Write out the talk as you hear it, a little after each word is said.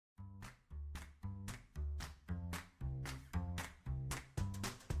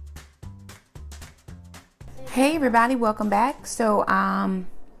Hey everybody, welcome back. So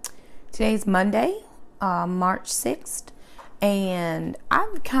today's Monday, March 6th, and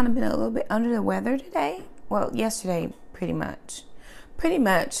I've kind of been a little bit under the weather today. Well, yesterday pretty much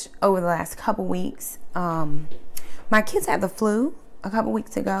over the last couple weeks. My kids had the flu a couple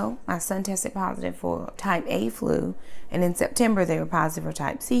weeks ago. My son tested positive for type A flu, and in September they were positive for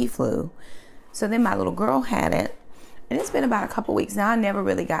type C flu. So then my little girl had it. And it's been about a couple weeks now. I never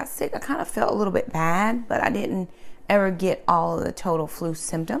really got sick. I kind of felt a little bit bad, but I didn't ever get all of the total flu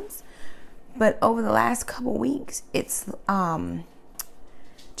symptoms. But over the last couple weeks, it's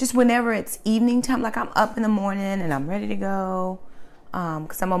just whenever it's evening time, like I'm up in the morning and I'm ready to go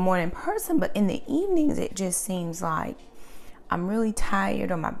because I'm a morning person. But in the evenings, it just seems like I'm really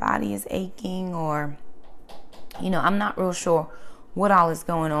tired or my body is aching or, I'm not real sure what all is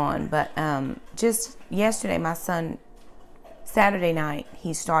going on. But just yesterday, my son, Saturday night,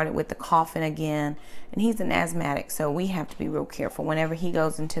 he started with the coughing again, and he's an asthmatic, so we have to be real careful. Whenever he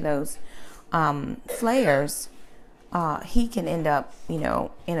goes into those flares, he can end up,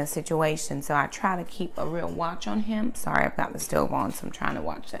 in a situation. So I try to keep a real watch on him. Sorry, I've got the stove on, so I'm trying to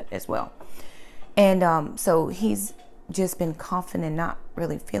watch that as well. And so he's just been coughing and not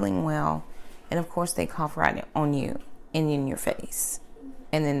really feeling well. And of course, they cough right on you and in your face,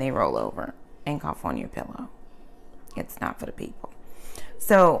 and then they roll over and cough on your pillow. It's not for the people.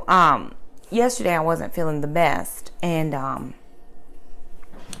 So yesterday I wasn't feeling the best, and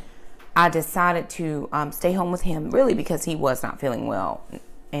I decided to stay home with him, really because he was not feeling well.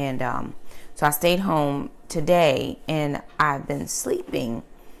 And so I stayed home today, and I've been sleeping.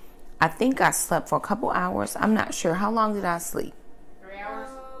 I think I slept for a couple hours. I'm not sure. How long did I sleep? 3 hours.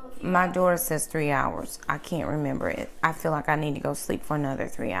 My daughter says 3 hours. I can't remember it. I feel like I need to go sleep for another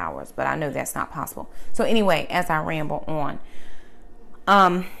 3 hours, but I know that's not possible. So anyway, as I ramble on,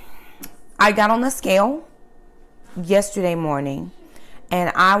 I got on the scale yesterday morning,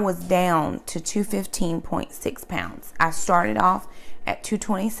 and I was down to 215.6 pounds. I started off at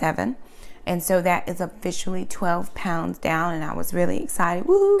 227, and so that is officially 12 pounds down, and I was really excited.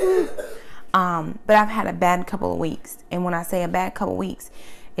 Woo! But I've had a bad couple of weeks, and when I say a bad couple of weeks,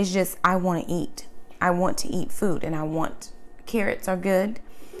 it's just I want to eat. I want to eat food, and carrots are good,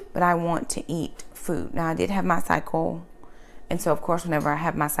 but I want to eat food. Now, I did have my cycle, and so, of course, whenever I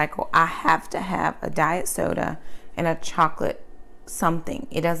have my cycle, I have to have a diet soda and a chocolate something.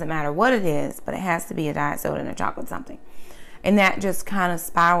 It doesn't matter what it is, but it has to be a diet soda and a chocolate something. And that just kind of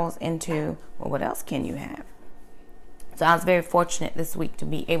spirals into, well, what else can you have? So I was very fortunate this week to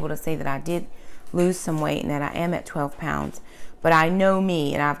be able to say that I did lose some weight and that I am at 12 pounds. But I know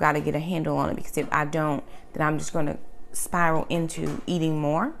me, and I've got to get a handle on it, because if I don't, then I'm just going to spiral into eating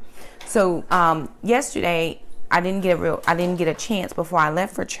more. So yesterday, I didn't get a chance before I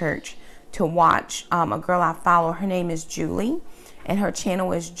left for church to watch a girl I follow. Her name is Julie, and her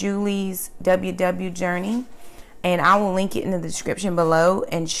channel is Julie's WW Journey, and I will link it in the description below.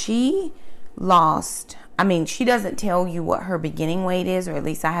 And she doesn't tell you what her beginning weight is, or at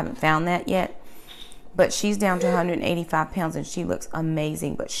least I haven't found that yet. But she's down to 185 pounds, and she looks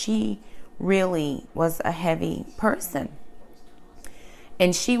amazing. But she really was a heavy person.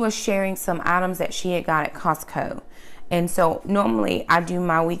 And she was sharing some items that she had got at Costco. And so normally I do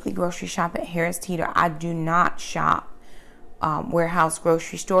my weekly grocery shop at Harris Teeter. I do not shop warehouse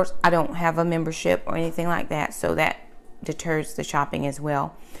grocery stores. I don't have a membership or anything like that, so that deters the shopping as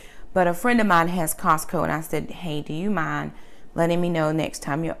well. But a friend of mine has Costco, and I said, hey, do you mind letting me know next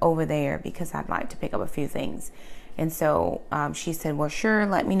time you're over there, because I'd like to pick up a few things. And so she said, well, sure,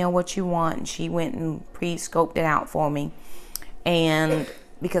 let me know what you want. And she went and pre-scoped it out for me. And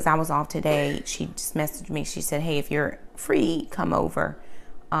because I was off today, she just messaged me. She said, hey, if you're free, come over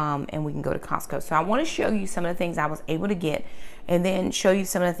and we can go to Costco. So I want to show you some of the things I was able to get, and then show you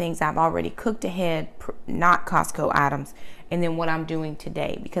some of the things I've already cooked ahead, not Costco items, and then what I'm doing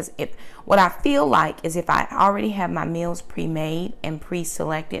today. Because what I feel like is if I already have my meals pre-made and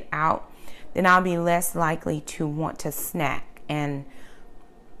pre-selected out, then I'll be less likely to want to snack and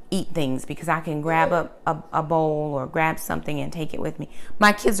eat things, because I can grab a bowl or grab something and take it with me.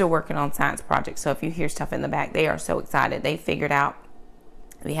 My kids are working on science projects, so if you hear stuff in the back, they are so excited. They figured out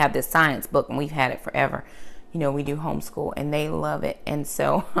we have this science book, and we've had it forever. We do homeschool, and they love it. And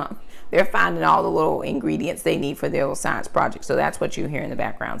so they're finding all the little ingredients they need for their little science project. So that's what you hear in the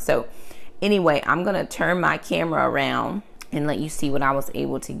background. So anyway, I'm going to turn my camera around and let you see what I was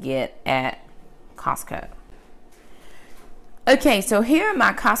able to get at Costco. Okay, so here are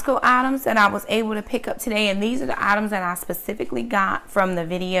my Costco items that I was able to pick up today, and these are the items that I specifically got from the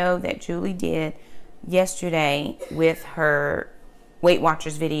video that Julie did yesterday with her Weight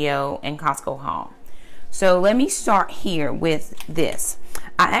Watchers video and Costco haul. So let me start here with this.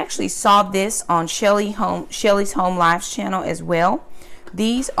 I actually saw this on Shelly's Home Lives channel as well.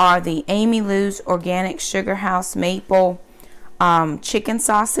 These are the Amy Lou's Organic Sugar House Maple chicken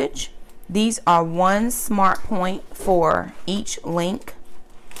sausage. These are 1 smart point for each link,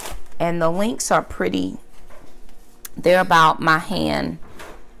 and the links are pretty. They're about my hand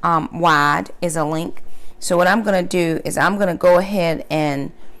wide is a link. So what I'm going to do is I'm going to go ahead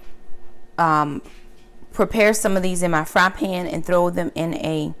and prepare some of these in my fry pan and throw them in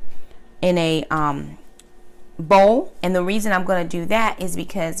a bowl. And the reason I'm going to do that is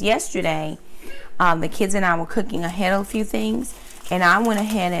because yesterday the kids and I were cooking ahead of a few things, and I went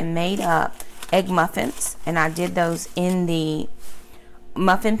ahead and made up egg muffins, and I did those in the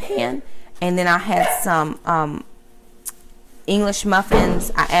muffin pan. And then I had some English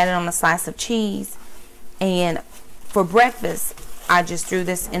muffins. I added on a slice of cheese, and for breakfast I just threw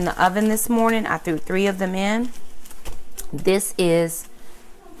this in the oven this morning. I threw 3 of them in. This is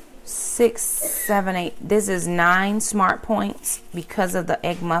 6, 7, 8. This is 9 smart points because of the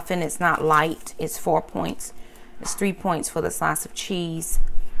egg muffin. It's not light. It's 4 points. It's 3 points for the slice of cheese.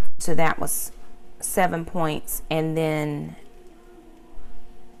 So that was 7 points. And then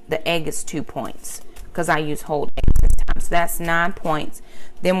the egg is 2 points because I use whole eggs this time. So that's 9 points.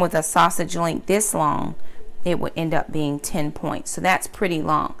 Then with a sausage link this long, it would end up being 10 points. So that's pretty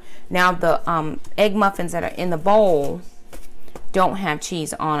long. Now the egg muffins that are in the bowl don't have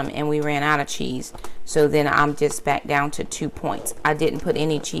cheese on them, and we ran out of cheese, so then I'm just back down to 2 points. I didn't put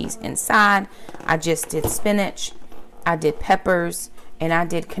any cheese inside. I just did spinach, I did peppers, and I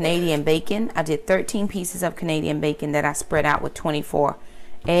did Canadian bacon. I did 13 pieces of Canadian bacon that I spread out with 24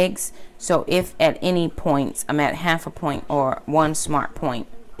 eggs. So if at any points I'm at half a point or 1 smart point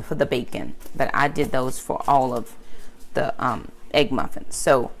for the bacon, but I did those for all of the egg muffins.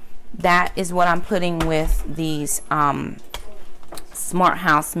 So that is what I'm putting with these Smart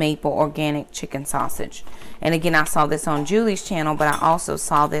House Maple Organic Chicken Sausage. And again, I saw this on Julie's channel, but I also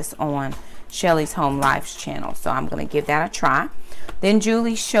saw this on Shelly's Home Lives channel. So I'm going to give that a try. Then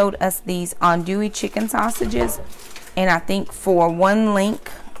Julie showed us these andouille chicken sausages, and I think for 1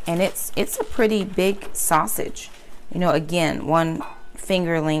 link, and it's a pretty big sausage. You know, again, 1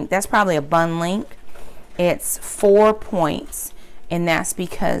 finger link. That's probably a bun link. It's 4 points, and that's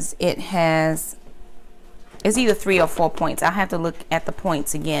because it has, it's either 3 or 4 points. I'll have to look at the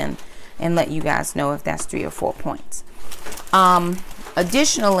points again and let you guys know if that's 3 or 4 points.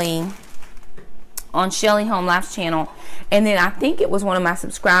 Additionally, on Shelly Home Lives channel, and then I think it was one of my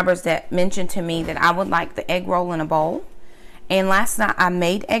subscribers that mentioned to me that I would like the egg roll in a bowl. And last night I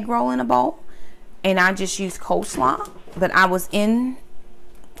made egg roll in a bowl, and I just used coleslaw. But I was in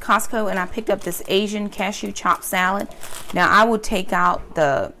Costco and I picked up this Asian cashew chopped salad. Now I would take out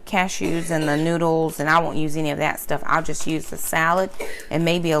the cashews and the noodles, and I won't use any of that stuff. I'll just use the salad and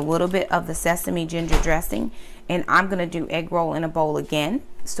maybe a little bit of the sesame ginger dressing. And I'm gonna do egg roll in a bowl again.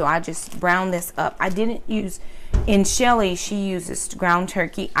 So I just brown this up. I didn't use, in Shelly, she uses ground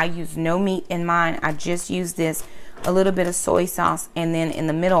turkey. I use no meat in mine. I just use this, a little bit of soy sauce, and then in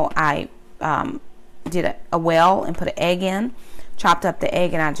the middle I did a well and put an egg in, chopped up the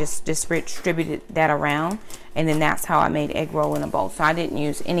egg, and I just distributed that around, and then that's how I made egg roll in a bowl. So I didn't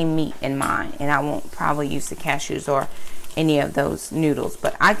use any meat in mine, and I won't probably use the cashews or any of those noodles,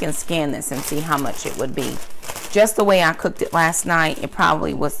 but I can scan this and see how much it would be. Just the way I cooked it last night, it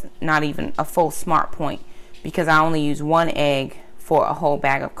probably was not even a full smart point because I only used 1 egg for a whole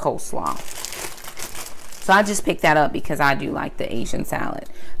bag of coleslaw. So I just picked that up because I do like the Asian salad.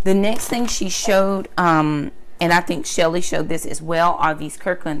 The next thing she showed, and I think Shelly showed this as well, are these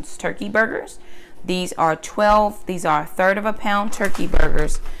Kirkland's turkey burgers. These are 12, these are 1/3 of a pound turkey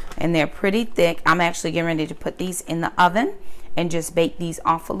burgers, and they're pretty thick. I'm actually getting ready to put these in the oven and just bake these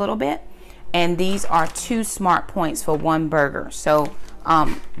off a little bit. And these are 2 smart points for 1 burger. So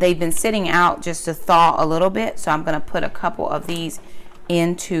they've been sitting out just to thaw a little bit. So I'm going to put a couple of these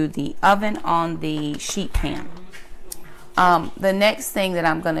into the oven on the sheet pan. The next thing that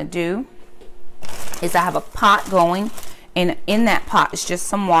I'm going to do is I have a pot going, and in that pot is just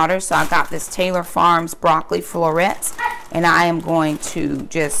some water. So I got this Taylor Farms broccoli florets, and I am going to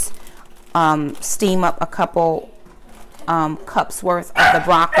just steam up a couple cups worth of the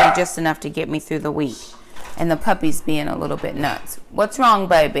broccoli, just enough to get me through the week. And the puppy's being a little bit nuts. What's wrong,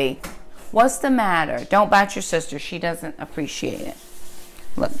 baby? What's the matter? Don't bite your sister. She doesn't appreciate it.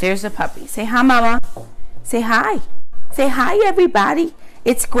 Look, there's the puppy. Say hi, Mama. Say hi. Say hi, everybody.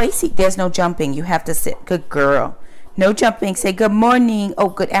 It's Gracie. There's no jumping. You have to sit. Good girl. No jumping. Say good morning. Oh,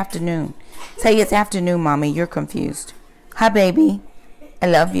 good afternoon. Say it's afternoon, Mommy. You're confused. Hi, baby. I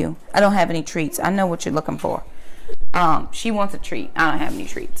love you. I don't have any treats. I know what you're looking for. She wants a treat. I don't have any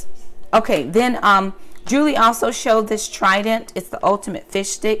treats. Okay, then Julie also showed this Trident. It's the ultimate fish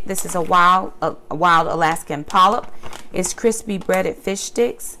stick. This is a wild Alaskan polyp. It's crispy breaded fish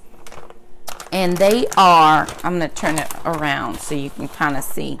sticks. And they are, I'm going to turn it around so you can kind of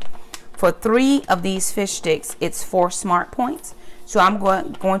see. For 3 of these fish sticks, it's 4 smart points. So I'm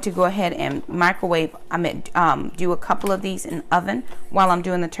going to go ahead and microwave, do a couple of these in the oven while I'm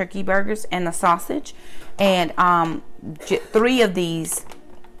doing the turkey burgers and the sausage. And 3 of these,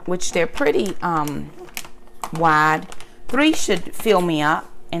 which they're pretty wide, 3 should fill me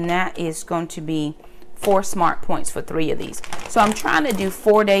up. And that is going to be 4 smart points for 3 of these. So I'm trying to do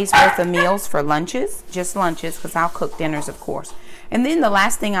 4 days worth of meals for lunches, just lunches, because I'll cook dinners, of course. And then the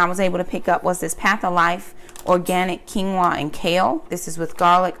last thing I was able to pick up was this Path of Life organic quinoa and kale. This is with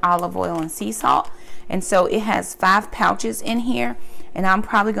garlic, olive oil, and sea salt. And so it has 5 pouches in here. And I'm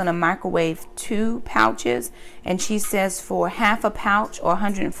probably going to microwave 2 pouches. And she says for half a pouch or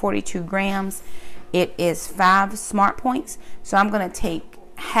 142 grams, it is 5 smart points. So I'm going to take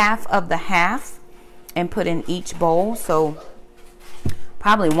half of the half and put in each bowl. So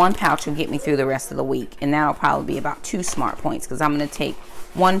probably 1 pouch will get me through the rest of the week. And that'll probably be about 2 smart points, because I'm going to take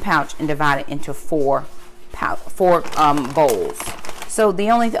 1 pouch and divide it into 4 bowls. So the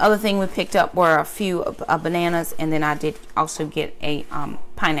only other thing we picked up were a few bananas, and then I did also get a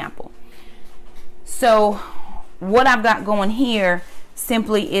pineapple. So what I've got going here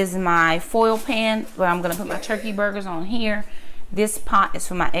simply is my foil pan where I'm going to put my turkey burgers on here. This pot is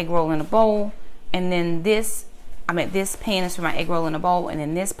for my egg roll in a bowl, and then this pan is for my egg roll in a bowl, and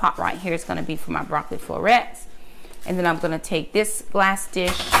then this pot right here is going to be for my broccoli florets. And then I'm going to take this glass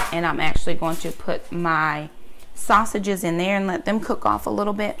dish, and I'm actually going to put my sausages in there and let them cook off a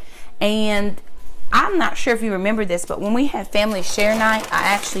little bit. And I'm not sure if you remember this, but when we had family share night, I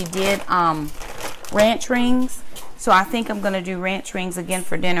actually did ranch rings. So I think I'm going to do ranch rings again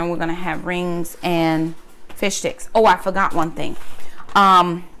for dinner. We're going to have rings and fish sticks. Oh, I forgot one thing.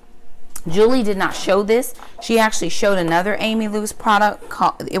 Julie did not show this. She actually showed another Amy Lou's product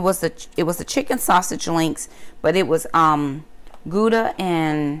called, it was the chicken sausage links, but it was Gouda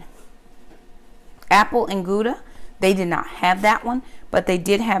and apple and Gouda. They did not have that one, but they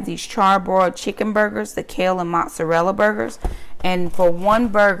did have these charbroiled chicken burgers, the kale and mozzarella burgers. And for 1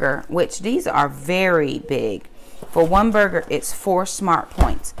 burger, which these are very big, for 1 burger it's 4 smart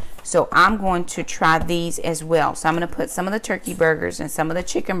points. So I'm going to try these as well. So I'm going to put some of the turkey burgers and some of the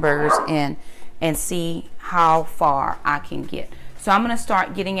chicken burgers in and see how far I can get. So I'm going to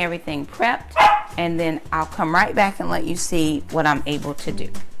start getting everything prepped, and then I'll come right back and let you see what I'm able to do.